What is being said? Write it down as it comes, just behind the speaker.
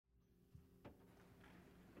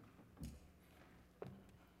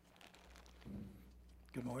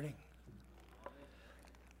Good morning.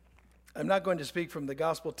 I'm not going to speak from the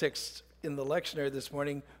gospel text in the lectionary this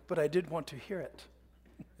morning, but I did want to hear it.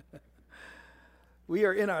 We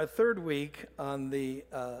are in our third week on the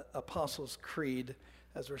Apostles' Creed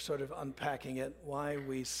as we're sort of unpacking it, why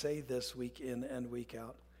we say this week in and week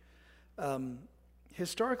out.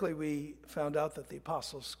 Historically, we found out that the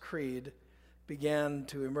Apostles' Creed began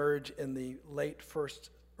to emerge in the late first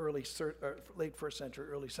century,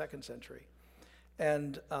 early second century.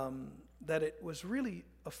 And that it was really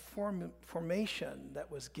a formation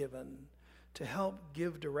that was given to help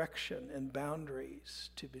give direction and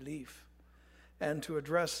boundaries to belief and to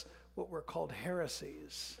address what were called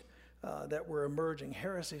heresies that were emerging.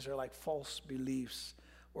 Heresies are like false beliefs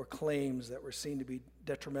or claims that were seen to be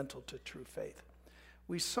detrimental to true faith.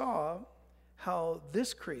 We saw how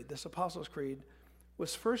this creed, this Apostles' Creed,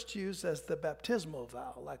 was first used as the baptismal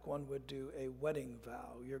vow, like one would do a wedding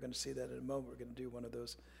vow. You're going to see that in a moment. We're going to do one of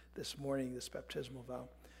those this morning, this baptismal vow.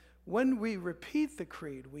 When we repeat the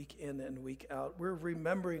creed week in and week out, we're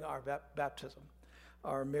remembering our baptism,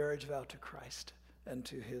 our marriage vow to Christ and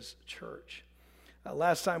to his church.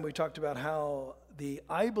 Last time we talked about how the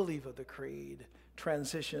I believe of the creed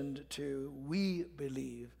transitioned to we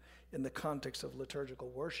believe in the context of liturgical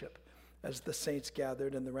worship, as the saints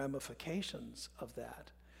gathered and the ramifications of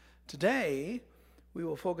that. Today, we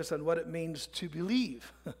will focus on what it means to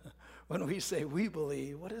believe. When we say we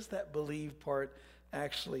believe, what does that believe part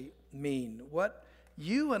actually mean? What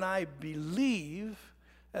you and I believe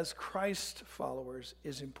as Christ followers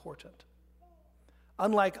is important.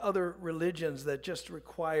 Unlike other religions that just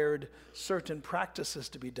required certain practices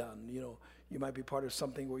to be done, you might be part of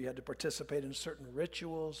something where you had to participate in certain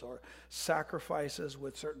rituals or sacrifices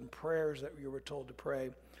with certain prayers that you were told to pray.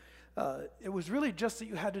 It was really just that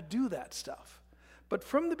you had to do that stuff. But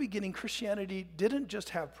from the beginning, Christianity didn't just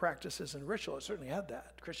have practices and ritual. It certainly had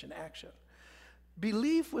that, Christian action.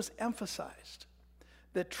 Belief was emphasized,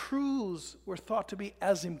 that truths were thought to be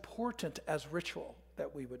as important as ritual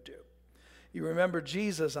that we would do. You remember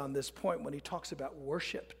Jesus on this point when he talks about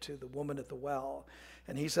worship to the woman at the well.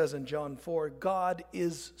 And he says in John 4, God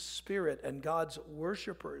is spirit, and God's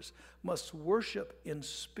worshipers must worship in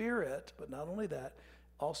spirit, but not only that,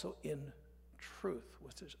 also in truth,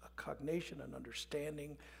 which is a cognation and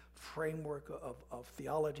understanding, framework of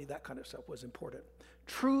theology, that kind of stuff was important.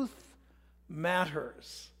 Truth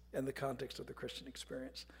matters in the context of the Christian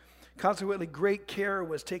experience. Consequently, great care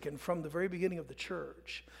was taken from the very beginning of the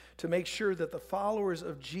church to make sure that the followers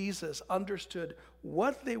of Jesus understood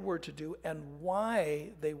what they were to do and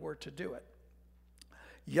why they were to do it.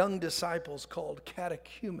 Young disciples called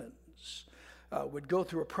catechumens would go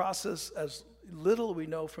through a process, as little we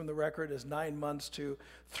know from the record as 9 months to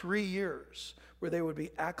 3 years, where they would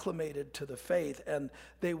be acclimated to the faith and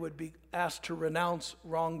they would be asked to renounce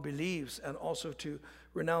wrong beliefs and also to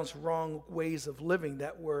renounce wrong ways of living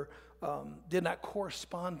that were did not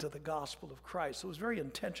correspond to the gospel of Christ. So it was very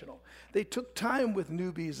intentional. They took time with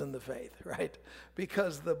newbies in the faith, right?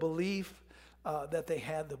 Because the belief that they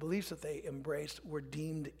had, the beliefs that they embraced were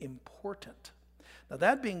deemed important. Now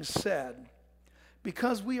that being said,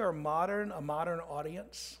 because we are a modern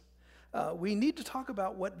audience, we need to talk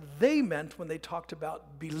about what they meant when they talked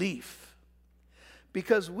about belief.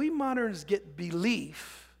 Because we moderns get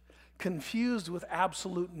belief confused with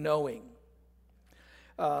absolute knowing.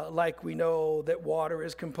 Like we know that water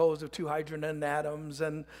is composed of 2 hydrogen atoms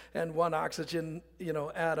and 1 oxygen,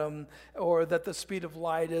 atom, or that the speed of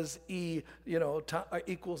light is E,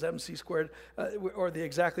 equals mc squared, or the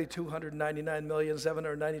exactly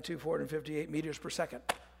 299,792,458 meters per second.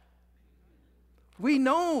 We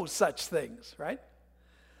know such things, right?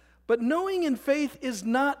 But knowing in faith is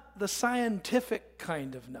not the scientific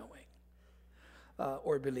kind of knowing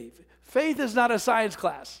or belief. Faith is not a science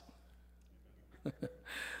class.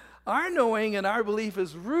 Our knowing and our belief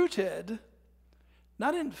is rooted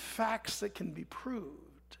not in facts that can be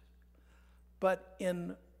proved, but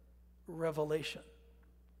in revelation.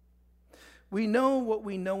 We know what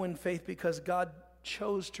we know in faith because God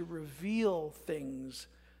chose to reveal things,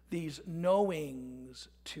 these knowings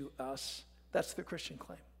to us. That's the Christian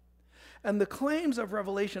claim. And the claims of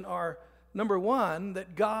revelation are, number one,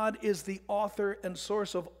 that God is the author and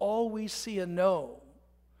source of all we see and know.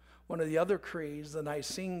 One of the other creeds, the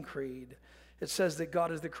Nicene Creed, it says that God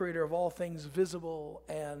is the creator of all things visible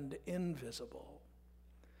and invisible.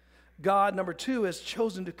 God, number two, has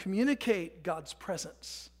chosen to communicate God's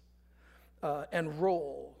presence and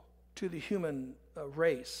role to the human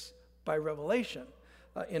race by revelation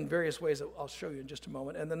in various ways that I'll show you in just a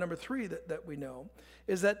moment. And then number three that we know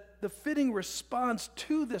is that the fitting response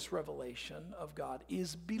to this revelation of God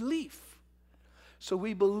is belief. So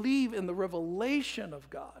we believe in the revelation of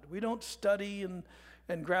God. We don't study and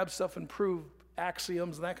grab stuff and prove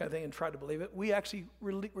axioms and that kind of thing and try to believe it. We actually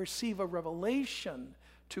receive a revelation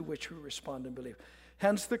to which we respond and believe.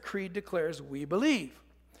 Hence, the creed declares we believe.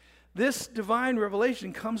 This divine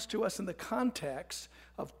revelation comes to us in the context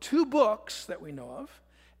of two books that we know of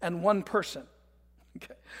and one person.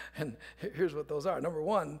 Okay. And here's what those are. Number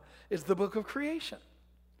one is the book of creation.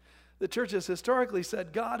 The church has historically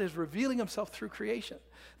said God is revealing himself through creation,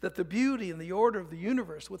 that the beauty and the order of the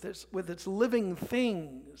universe with its living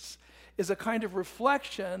things is a kind of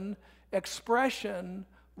reflection, expression,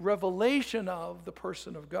 revelation of the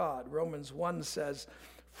person of God. Romans 1 says,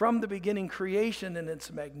 from the beginning, creation in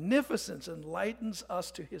its magnificence enlightens us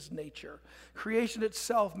to his nature. Creation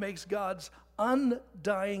itself makes God's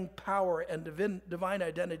undying power and divine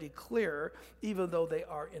identity clear, even though they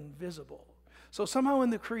are invisible. So somehow in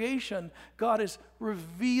the creation, God is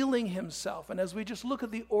revealing himself. And as we just look at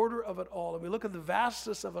the order of it all, and we look at the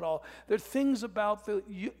vastness of it all, there are things about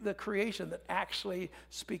the creation that actually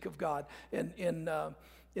speak of God. In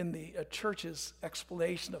the church's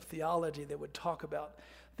explanation of theology, they would talk about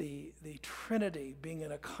the Trinity being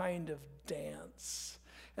in a kind of dance,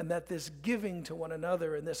 and that this giving to one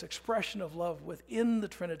another and this expression of love within the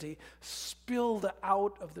Trinity spilled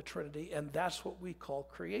out of the Trinity, and that's what we call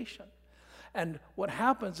creation. And what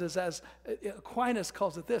happens is, as Aquinas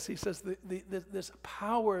calls it this, he says this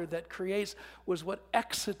power that creates was what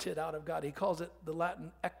exited out of God. He calls it the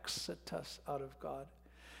Latin exitus, out of God.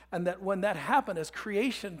 And that when that happened, as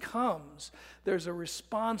creation comes, there's a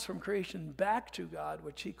response from creation back to God,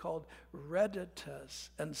 which he called redditus.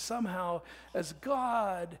 And somehow, as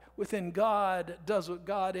God, within God, does what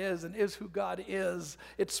God is and is who God is,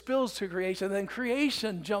 it spills to creation. And then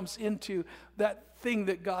creation jumps into that thing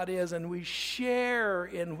that God is, and we share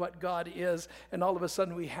in what God is. And all of a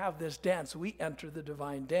sudden, we have this dance. We enter the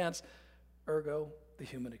divine dance, ergo, the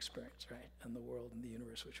human experience, right? And the world and the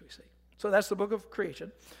universe which we see. So that's the book of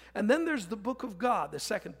creation. And then there's the book of God, the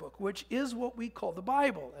second book, which is what we call the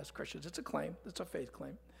Bible as Christians. It's a claim. It's a faith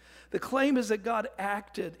claim. The claim is that God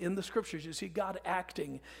acted in the scriptures. You see God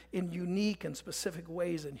acting in unique and specific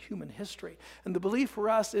ways in human history. And the belief for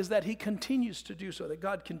us is that he continues to do so, that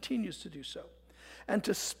God continues to do so. And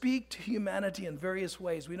to speak to humanity in various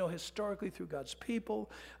ways. We know historically through God's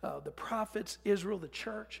people, the prophets, Israel, the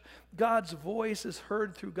church. God's voice is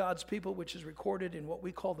heard through God's people, which is recorded in what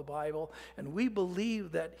we call the Bible. And we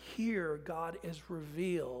believe that here God is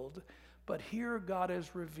revealed, but here God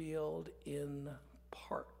is revealed in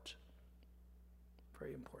part.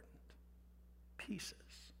 Very important. Pieces.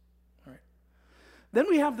 All right. Then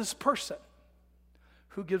we have this person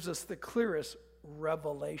who gives us the clearest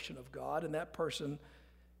revelation of God, and that person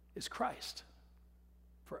is Christ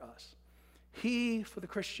for us. He, for the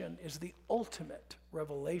Christian, is the ultimate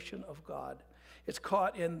revelation of God. It's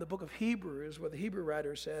caught in the book of Hebrews, where the Hebrew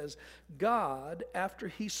writer says, God, after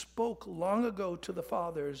he spoke long ago to the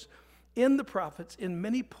fathers in the prophets in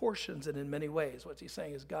many portions and in many ways. What he's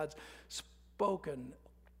saying is God's spoken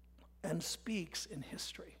and speaks in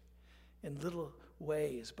history in little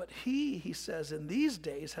ways. But he says, in these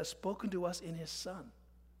days has spoken to us in his Son,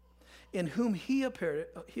 in whom he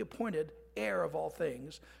appointed heir of all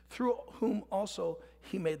things, through whom also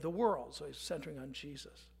he made the world. So he's centering on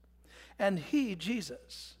Jesus. And he,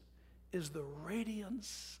 Jesus, is the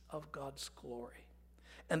radiance of God's glory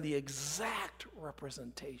and the exact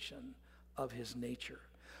representation of his nature.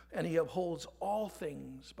 And he upholds all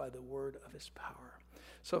things by the word of his power.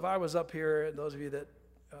 So if I was up here, and those of you that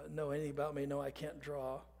know anything about me know I can't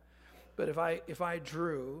draw. But if I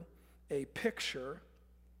drew a picture,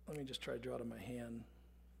 let me just try to draw it on my hand.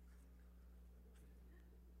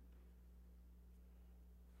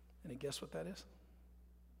 Any guess what that is?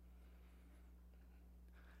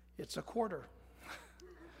 It's a quarter.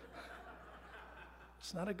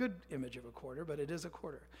 It's not a good image of a quarter, but it is a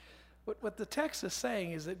quarter. What the text is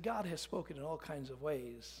saying is that God has spoken in all kinds of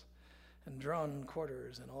ways and drawn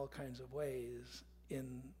quarters in all kinds of ways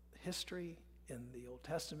in history, in the Old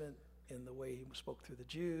Testament, in the way he spoke through the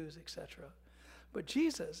Jews, etc. But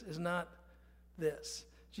Jesus is not this.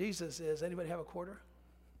 Jesus is, anybody have a quarter?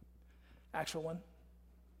 Actual one?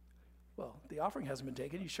 Well, the offering hasn't been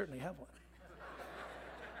taken. You certainly have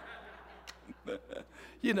one.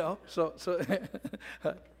 You know, so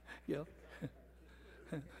you know.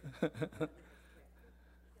 All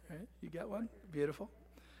right, you got one? Beautiful.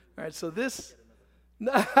 All right, so this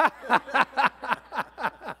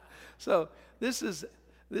so this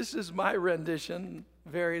is my rendition,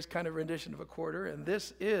 various kind of rendition of a quarter, and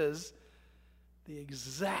this is the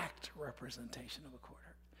exact representation of a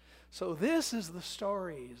quarter. So this is the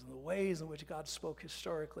stories and the ways in which God spoke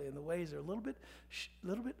historically, and the ways are a little bit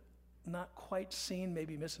not quite seen,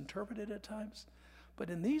 maybe misinterpreted at times. But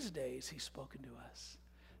in these days, he's spoken to us.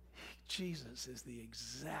 Jesus is the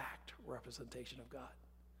exact representation of God.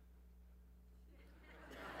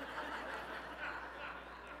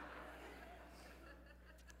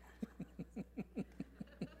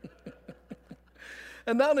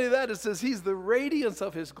 And not only that, it says he's the radiance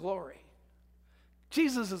of his glory.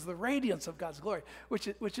 Jesus is the radiance of God's glory,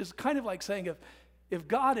 which is kind of like saying if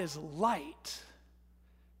God is light,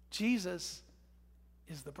 Jesus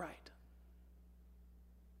is the bright.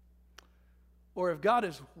 Or if God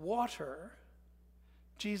is water,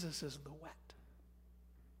 Jesus is the wet.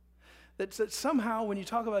 That somehow when you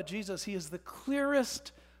talk about Jesus, he is the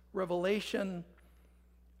clearest revelation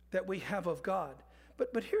that we have of God.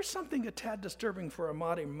 But here's something a tad disturbing for our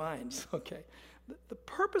modern minds, okay? The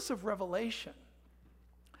purpose of revelation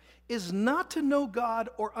is not to know God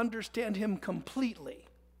or understand him completely,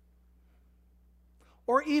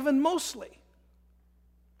 or even mostly.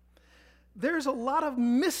 There's a lot of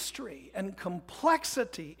mystery and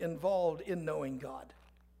complexity involved in knowing God.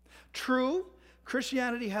 True,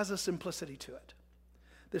 Christianity has a simplicity to it.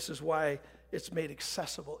 This is why it's made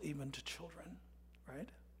accessible even to children, right?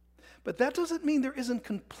 But that doesn't mean there isn't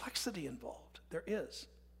complexity involved. There is.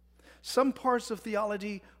 Some parts of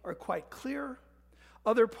theology are quite clear.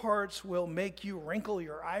 Other parts will make you wrinkle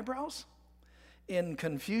your eyebrows in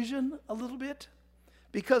confusion a little bit,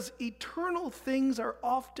 because eternal things are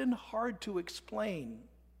often hard to explain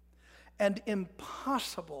and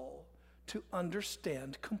impossible to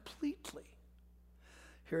understand completely.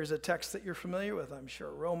 Here's a text that you're familiar with, I'm sure,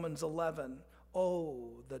 Romans 11. Oh,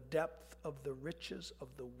 the depth of the riches of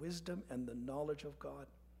the wisdom and the knowledge of God.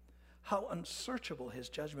 How unsearchable his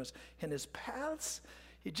judgments and his paths.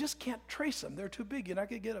 You just can't trace them. They're too big. You're not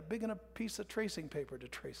going to get a big enough piece of tracing paper to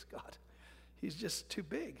trace God. He's just too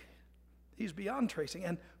big. He's beyond tracing.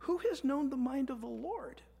 And who has known the mind of the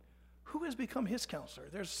Lord? Who has become his counselor?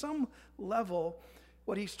 There's some level,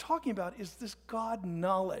 what he's talking about is this God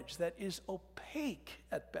knowledge that is opaque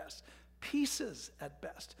at best, pieces at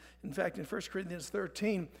best. In fact, in 1 Corinthians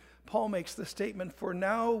 13, Paul makes the statement, for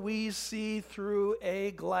now we see through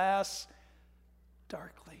a glass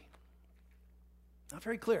darkly. Not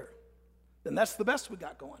very clear. Then that's the best we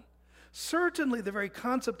got going. Certainly the very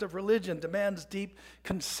concept of religion demands deep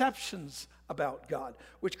conceptions about God,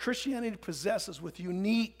 which Christianity possesses with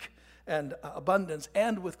unique and abundance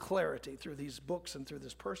and with clarity through these books and through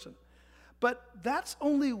this person. But that's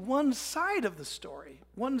only one side of the story,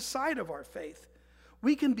 one side of our faith.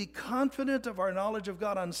 We can be confident of our knowledge of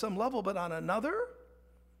God on some level, but on another,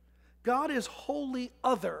 God is wholly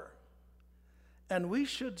other, and we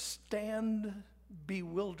should stand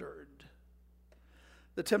bewildered.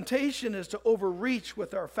 The temptation is to overreach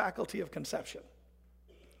with our faculty of conception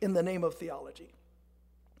in the name of theology.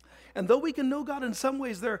 And though we can know God in some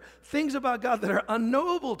ways, there are things about God that are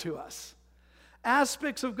unknowable to us,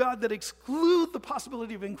 aspects of God that exclude the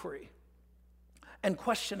possibility of inquiry and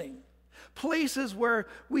questioning, places where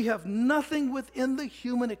we have nothing within the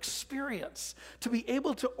human experience to be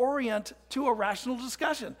able to orient to a rational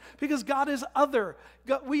discussion, because God is other.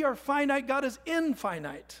 God, we are finite, God is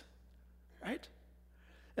infinite, right?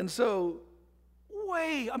 And so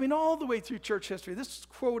all the way through church history, this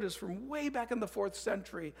quote is from way back in the 4th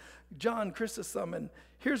century, John Chrysostom, and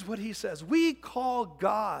here's what he says: we call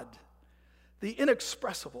God the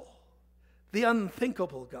inexpressible, the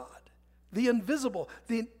unthinkable God, the invisible,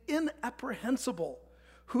 the inapprehensible,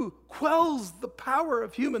 who quells the power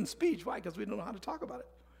of human speech. Why? Because we don't know how to talk about it.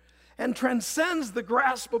 And transcends the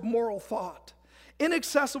grasp of moral thought.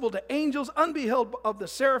 Inaccessible to angels, unbeheld of the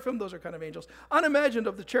seraphim, those are kind of angels, unimagined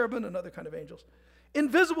of the cherubim, another kind of angels,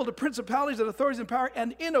 invisible to principalities and authorities and power,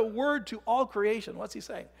 and in a word to all creation. What's he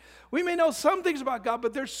saying? We may know some things about God,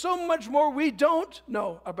 but there's so much more we don't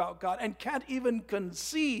know about God and can't even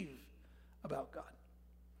conceive about God.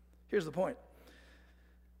 Here's the point.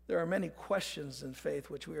 There are many questions in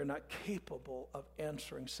faith which we are not capable of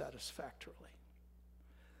answering satisfactorily.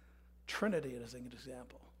 Trinity is an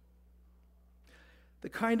example. The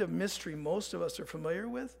kind of mystery most of us are familiar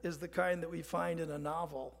with is the kind that we find in a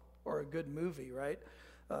novel or a good movie, right?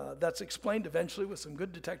 That's explained eventually with some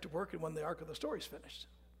good detective work and when the arc of the story is finished.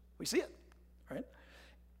 We see it, right?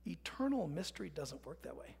 Eternal mystery doesn't work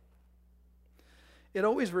that way. It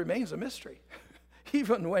always remains a mystery,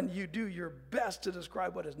 even when you do your best to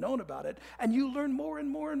describe what is known about it, and you learn more and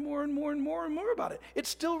more and more and more and more and more about it. It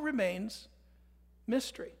still remains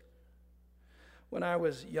mystery. When I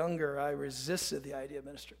was younger, I resisted the idea of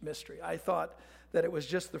mystery. I thought that it was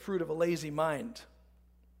just the fruit of a lazy mind.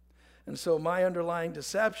 And so my underlying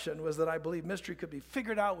deception was that I believed mystery could be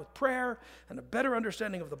figured out with prayer and a better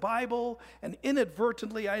understanding of the Bible. And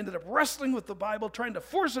inadvertently, I ended up wrestling with the Bible, trying to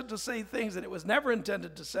force it to say things that it was never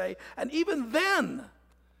intended to say. And even then,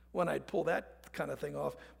 when I'd pull that kind of thing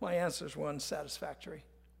off, my answers were unsatisfactory.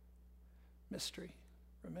 Mystery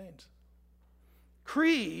remains.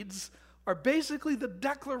 Creeds are basically the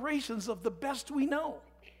declarations of the best we know,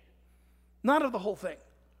 not of the whole thing.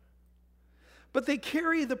 But they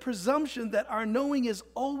carry the presumption that our knowing is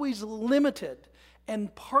always limited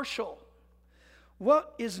and partial.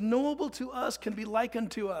 What is knowable to us can be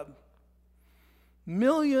likened to a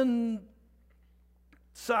million-size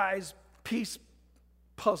piece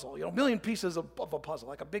puzzle. You know, a million pieces of a puzzle,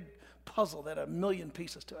 like a big puzzle that had a million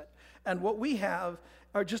pieces to it. And what we have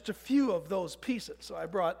are just a few of those pieces. So I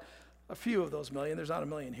brought a few of those million. There's not a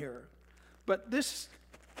million here. But this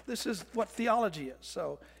is what theology is.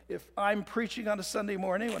 So if I'm preaching on a Sunday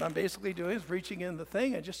morning, what I'm basically doing is reaching in the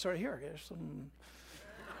thing and just sort of here's some.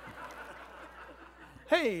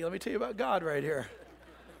 Hey, let me tell you about God right here.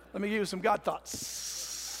 Let me give you some God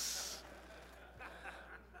thoughts.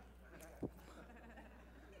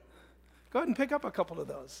 Go ahead and pick up a couple of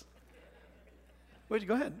those. Wait,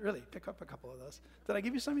 go ahead, really, pick up a couple of those. Did I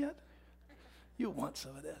give you some yet? You want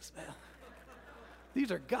some of this, man.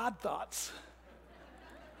 These are God thoughts,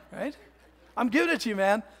 right? I'm giving it to you,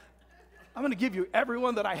 man. I'm going to give you every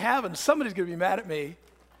one that I have, and somebody's going to be mad at me.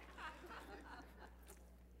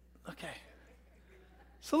 Okay.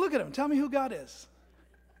 So look at him. Tell me who God is.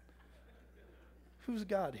 Who's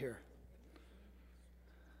God here?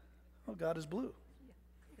 Oh, God is blue.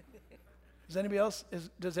 Does anybody else,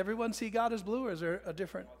 does everyone see God as blue, or is there a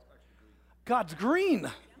different? God's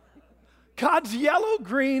green. God's yellow,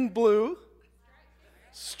 green, blue,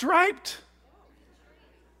 striped.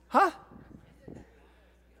 Huh?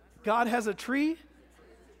 God has a tree,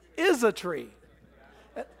 is a tree.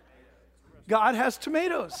 God has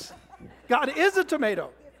tomatoes. God is a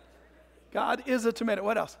tomato. God is a tomato.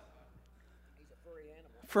 What else? He's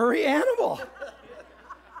a furry animal.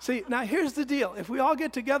 See, now here's the deal. If we all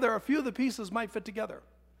get together, a few of the pieces might fit together,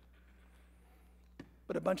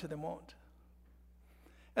 but a bunch of them won't.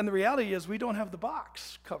 And the reality is we don't have the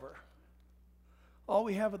box cover. All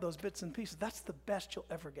we have are those bits and pieces. That's the best you'll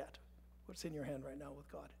ever get, what's in your hand right now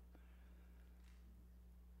with God.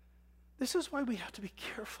 This is why we have to be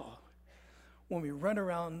careful when we run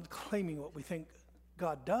around claiming what we think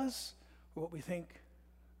God does, or what we think,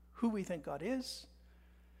 who we think God is.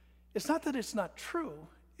 It's not that it's not true.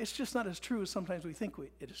 It's just not as true as sometimes we think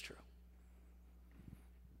it is true.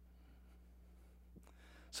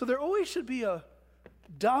 So there always should be a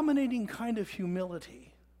dominating kind of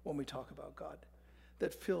humility when we talk about God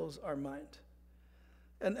that fills our mind.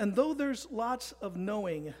 And though there's lots of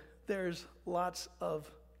knowing, there's lots of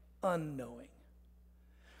unknowing.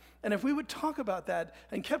 And if we would talk about that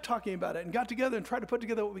and kept talking about it and got together and tried to put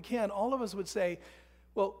together what we can, all of us would say,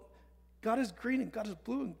 well, God is green and God is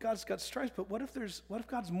blue and God's got stripes, but what if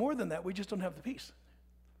God's more than that? We just don't have the peace.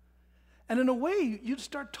 And in a way, you'd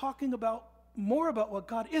start talking more about what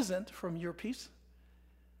God isn't from your piece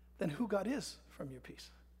than who God is from your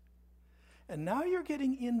piece. And now you're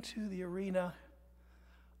getting into the arena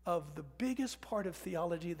of the biggest part of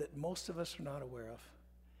theology that most of us are not aware of.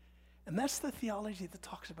 And that's the theology that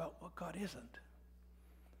talks about what God isn't,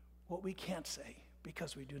 what we can't say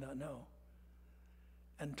because we do not know.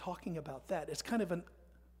 And talking about that, it's kind of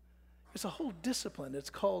it's a whole discipline. It's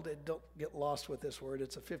called, don't get lost with this word,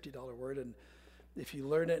 it's a $50 word, and if you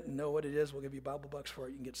learn it and know what it is, we'll give you Bible bucks for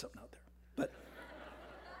it, you can get something out there. But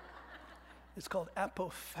it's called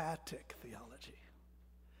apophatic theology.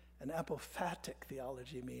 And apophatic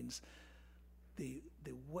theology means the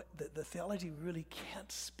theology we really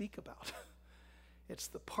can't speak about. It's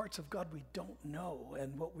the parts of God we don't know,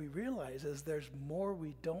 and what we realize is there's more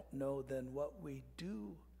we don't know than what we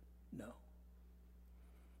do know.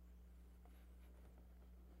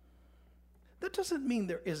 That doesn't mean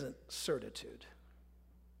there isn't certitude.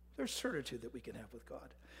 There's certitude that we can have with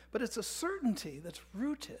God, but it's a certainty that's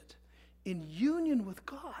rooted in union with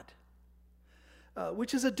God,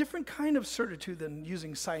 which is a different kind of certitude than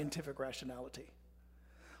using scientific rationality.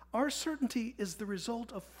 Our certainty is the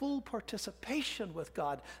result of full participation with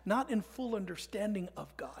God, not in full understanding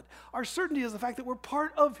of God. Our certainty is the fact that we're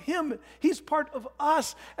part of Him. He's part of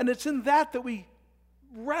us, and it's in that we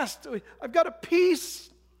rest. I've got a peace.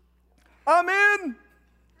 I'm in.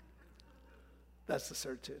 That's the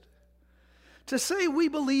certitude. To say we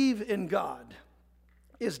believe in God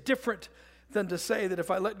is different than to say that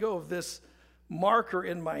if I let go of this marker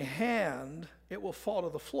in my hand, it will fall to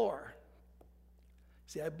the floor.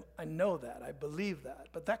 See, I know that, I believe that,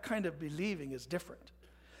 but that kind of believing is different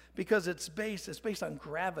because it's based on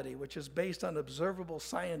gravity, which is based on observable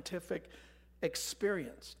scientific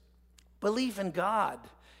experience. Belief in God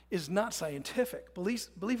is not scientific. Belief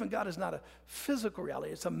in God is not a physical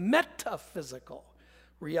reality. It's a metaphysical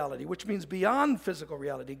reality, which means beyond physical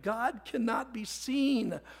reality. God cannot be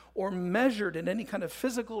seen or measured in any kind of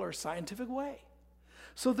physical or scientific way.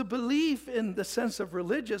 So the belief in the sense of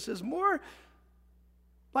religious is more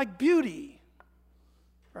like beauty,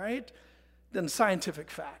 right, than scientific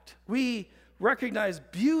fact. We recognize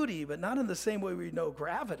beauty, but not in the same way we know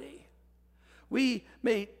gravity. We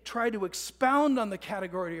may try to expound on the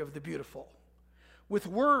category of the beautiful with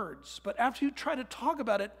words, but after you try to talk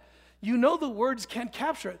about it, you know the words can't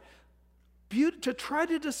capture it. To try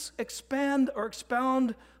to expand or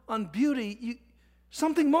expound on beauty,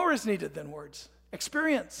 something more is needed than words.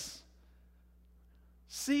 Experience,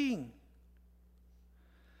 seeing.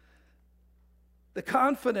 The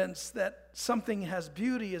confidence that something has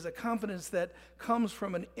beauty is a confidence that comes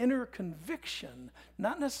from an inner conviction,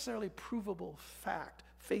 not necessarily provable fact.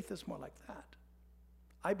 Faith is more like that.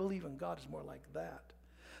 I believe in God is more like that.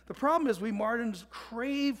 The problem is we moderns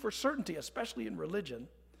crave for certainty, especially in religion,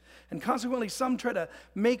 and consequently some try to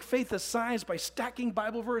make faith a science by stacking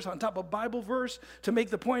Bible verse on top of Bible verse to make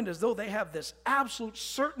the point as though they have this absolute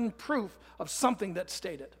certain proof of something that's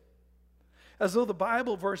stated, as though the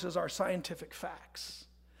Bible verses are scientific facts.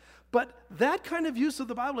 But that kind of use of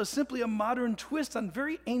the Bible is simply a modern twist on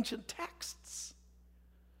very ancient texts.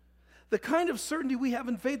 The kind of certainty we have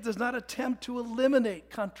in faith does not attempt to eliminate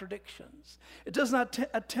contradictions. It does not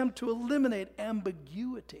attempt to eliminate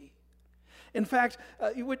ambiguity. In fact,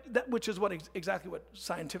 which is exactly what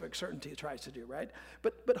scientific certainty tries to do, right?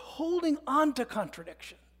 But holding on to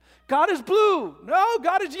contradiction. God is blue. No,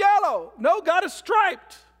 God is yellow. No, God is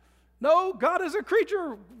striped. No, God is a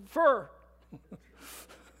creature, fur.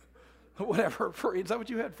 Whatever, furry. Is that what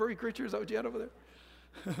you had? Furry creature? Is that what you had over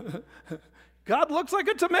there? God looks like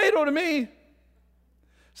a tomato to me.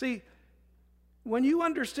 See, when you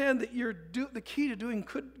understand that the key to doing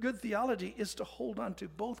good theology is to hold on to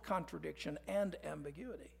both contradiction and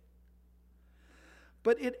ambiguity.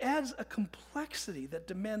 But it adds a complexity that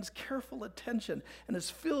demands careful attention and is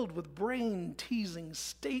filled with brain-teasing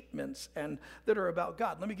statements that are about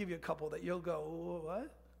God. Let me give you a couple that you'll go,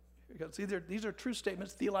 what? Because these are true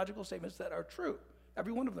statements, theological statements that are true.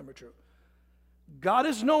 Every one of them are true. God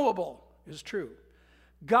is knowable is true.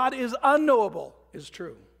 God is unknowable is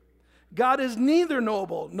true. God is neither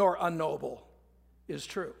knowable nor unknowable is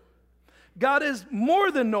true. God is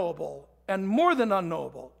more than knowable and more than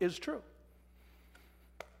unknowable is true.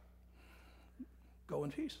 Go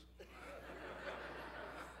in peace.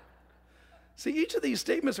 See, each of these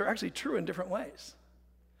statements are actually true in different ways.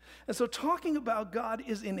 And so talking about God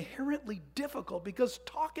is inherently difficult because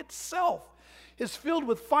talk itself is filled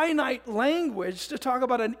with finite language to talk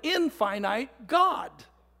about an infinite God.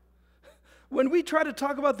 When we try to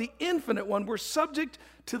talk about the infinite one, we're subject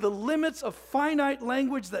to the limits of finite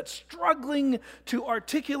language that's struggling to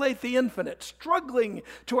articulate the infinite, struggling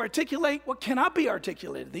to articulate what cannot be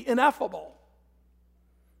articulated, the ineffable.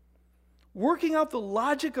 Working out the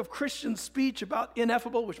logic of Christian speech about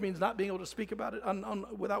ineffable, which means not being able to speak about it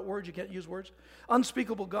without words, you can't use words,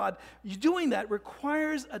 unspeakable God, doing that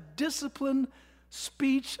requires a disciplined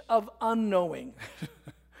speech of unknowing.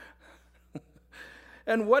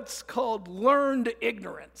 And what's called learned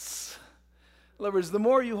ignorance. In other words, the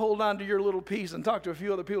more you hold on to your little piece and talk to a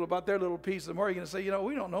few other people about their little piece, the more you're going to say,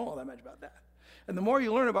 we don't know all that much about that. And the more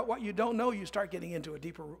you learn about what you don't know, you start getting into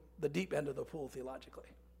the deep end of the pool theologically.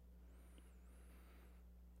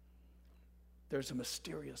 There's a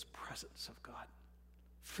mysterious presence of God,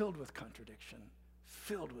 filled with contradiction,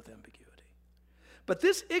 filled with ambiguity. But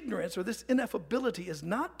this ignorance or this ineffability is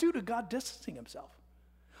not due to God distancing himself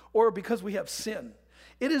or because we have sin.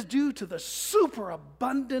 It is due to the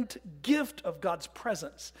superabundant gift of God's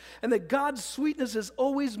presence, and that God's sweetness is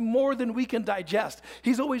always more than we can digest.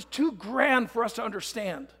 He's always too grand for us to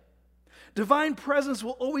understand. Divine presence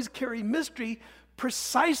will always carry mystery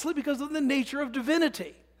precisely because of the nature of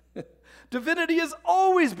divinity. Divinity is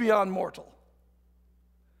always beyond mortal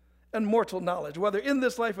and mortal knowledge, whether in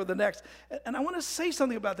this life or the next. And I want to say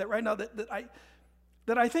something about that right now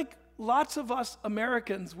that I think lots of us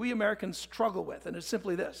Americans, we Americans struggle with, and it's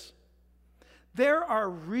simply this. There are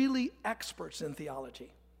really experts in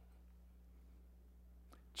theology,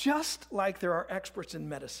 just like there are experts in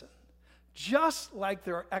medicine, just like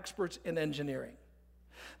there are experts in engineering.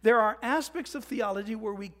 There are aspects of theology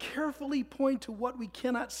where we carefully point to what we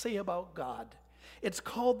cannot say about God. It's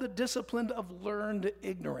called the discipline of learned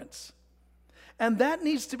ignorance. And that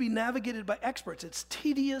needs to be navigated by experts. It's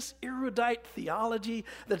tedious, erudite theology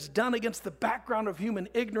that's done against the background of human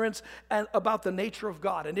ignorance and about the nature of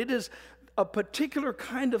God. And it is a particular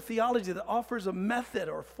kind of theology that offers a method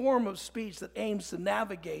or form of speech that aims to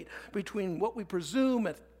navigate between what we presume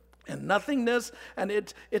and nothingness, and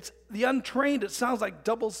it's the untrained. It sounds like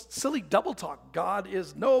silly double talk. God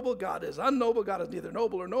is noble, God is unknowable, God is neither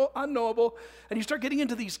noble or unknowable. And you start getting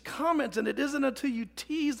into these comments, and it isn't until you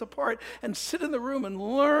tease apart and sit in the room and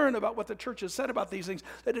learn about what the church has said about these things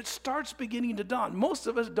that it starts beginning to dawn. Most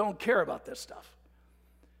of us don't care about this stuff,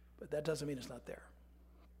 but that doesn't mean it's not there.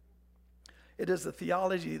 It is the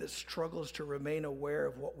theology that struggles to remain aware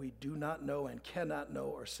of what we do not know and cannot know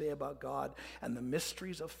or say about God, and the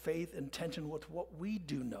mysteries of faith in tension with what we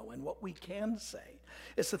do know and what we can say.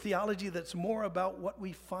 It's the theology that's more about what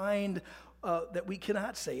we find that we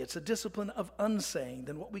cannot say. It's a discipline of unsaying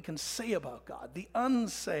than what we can say about God. The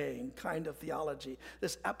unsaying kind of theology,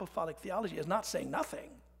 this apophatic theology, is not saying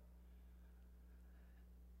nothing.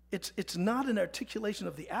 It's not an articulation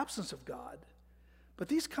of the absence of God. But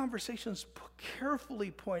these conversations carefully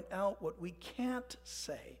point out what we can't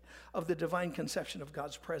say of the divine conception of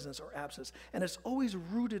God's presence or absence. And it's always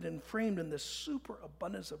rooted and framed in this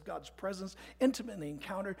superabundance of God's presence, intimately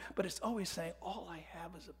encountered, but it's always saying, all I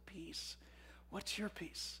have is a peace. What's your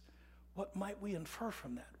peace? What might we infer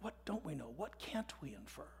from that? What don't we know? What can't we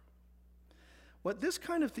infer? What this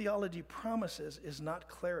kind of theology promises is not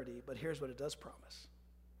clarity, but here's what it does promise: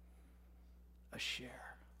 a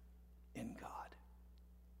share in God.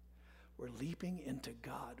 We're leaping into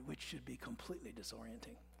God, which should be completely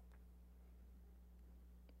disorienting.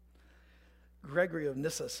 Gregory of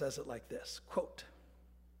Nyssa says it like this, quote,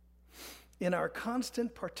 "In our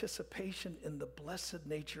constant participation in the blessed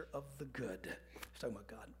nature of the good," he's talking about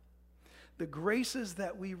God, "the graces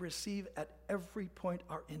that we receive at every point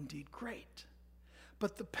are indeed great.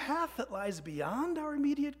 But the path that lies beyond our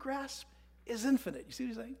immediate grasp is infinite." You see what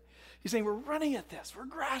he's saying? He's saying we're running at this, we're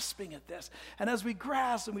grasping at this. And as we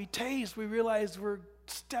grasp and we taste, we realize we're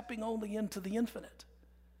stepping only into the infinite.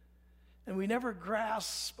 And we never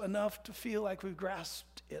grasp enough to feel like we've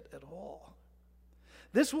grasped it at all.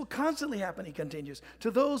 This will constantly happen, he continues, to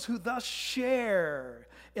those who thus share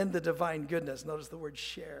in the divine goodness. Notice the word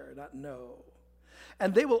share, not know.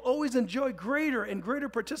 And they will always enjoy greater and greater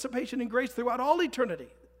participation in grace throughout all eternity.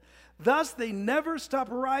 Thus, they never stop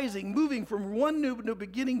rising, moving from one new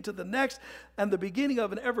beginning to the next, and the beginning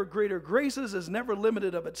of an ever greater graces is never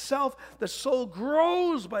limited of itself. The soul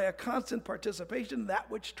grows by a constant participation in that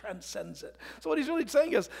which transcends it. So what he's really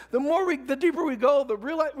saying is, the deeper we go,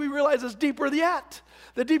 we realize it's deeper yet.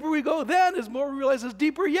 The deeper we go then is more we realize it's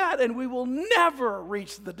deeper yet, and we will never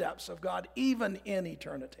reach the depths of God, even in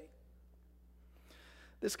eternity.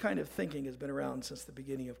 This kind of thinking has been around since the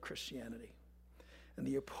beginning of Christianity. And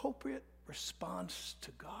the appropriate response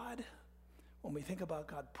to God, when we think about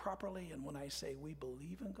God properly, and when I say we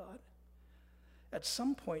believe in God, at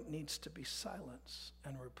some point needs to be silence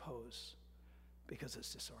and repose, because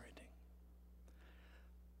it's disorienting.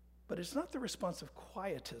 But it's not the response of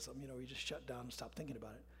quietism, you just shut down and stop thinking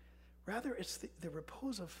about it. Rather, it's the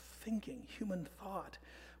repose of thinking, human thought,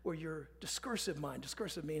 where your discursive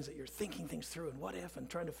means that you're thinking things through and what if and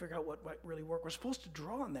trying to figure out what might really work. We're supposed to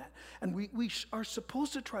draw on that. And we are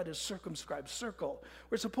supposed to try to circle.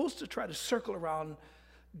 We're supposed to try to circle around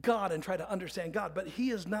God and try to understand God, but he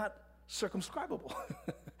is not circumscribable.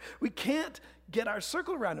 We can't get our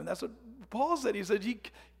circle around him. That's what Paul said. He said, he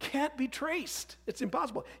can't be traced. It's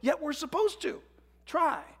impossible. Yet we're supposed to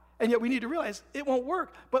try. And yet we need to realize it won't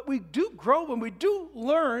work. But we do grow and we do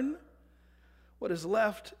learn. What is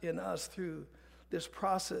left in us through this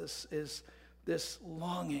process is this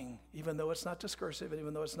longing, even though it's not discursive, and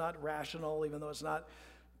even though it's not rational, even though it's not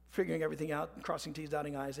figuring everything out, crossing T's,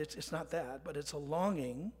 dotting I's. It's not that, but it's a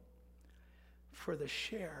longing for the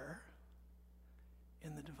share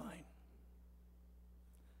in the divine,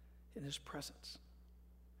 in his presence.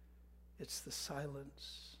 It's the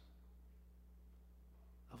silence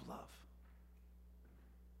of love.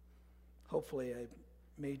 Hopefully, I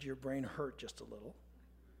made your brain hurt just a little.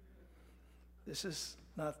 This is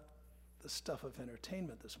not the stuff of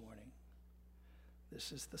entertainment this morning.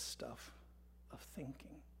 This is the stuff of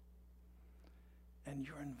thinking. And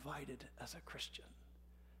you're invited as a Christian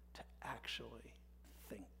to actually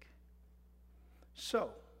think.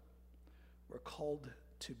 So, we're called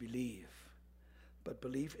to believe, but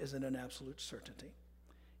belief isn't an absolute certainty.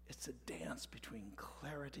 It's a dance between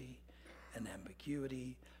clarity and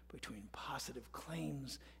ambiguity, between positive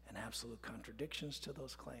claims and absolute contradictions to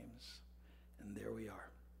those claims. And there we are.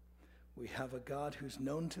 We have a God who's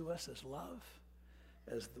known to us as love,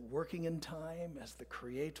 as the working in time, as the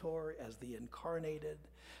creator, as the incarnated,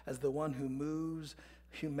 as the one who moves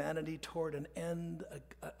humanity toward an end,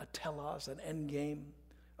 a telos, an end game,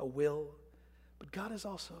 a will. But God is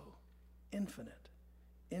also infinite,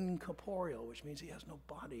 incorporeal, which means he has no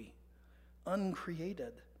body,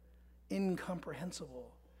 uncreated,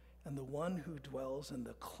 incomprehensible, and the one who dwells in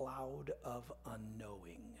the cloud of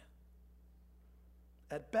unknowing.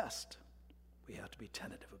 At best, we have to be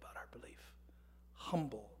tentative about our belief,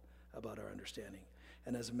 humble about our understanding.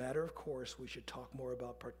 And as a matter of course, we should talk more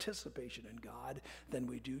about participation in God than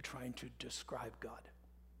we do trying to describe God.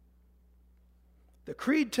 The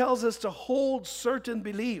creed tells us to hold certain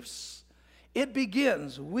beliefs. It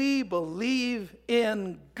begins, we believe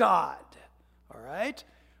in God. All right?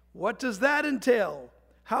 What does that entail?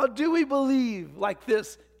 How do we believe like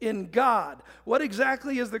this in God? What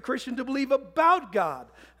exactly is the Christian to believe about God?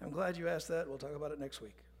 I'm glad you asked that. We'll talk about it next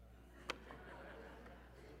week.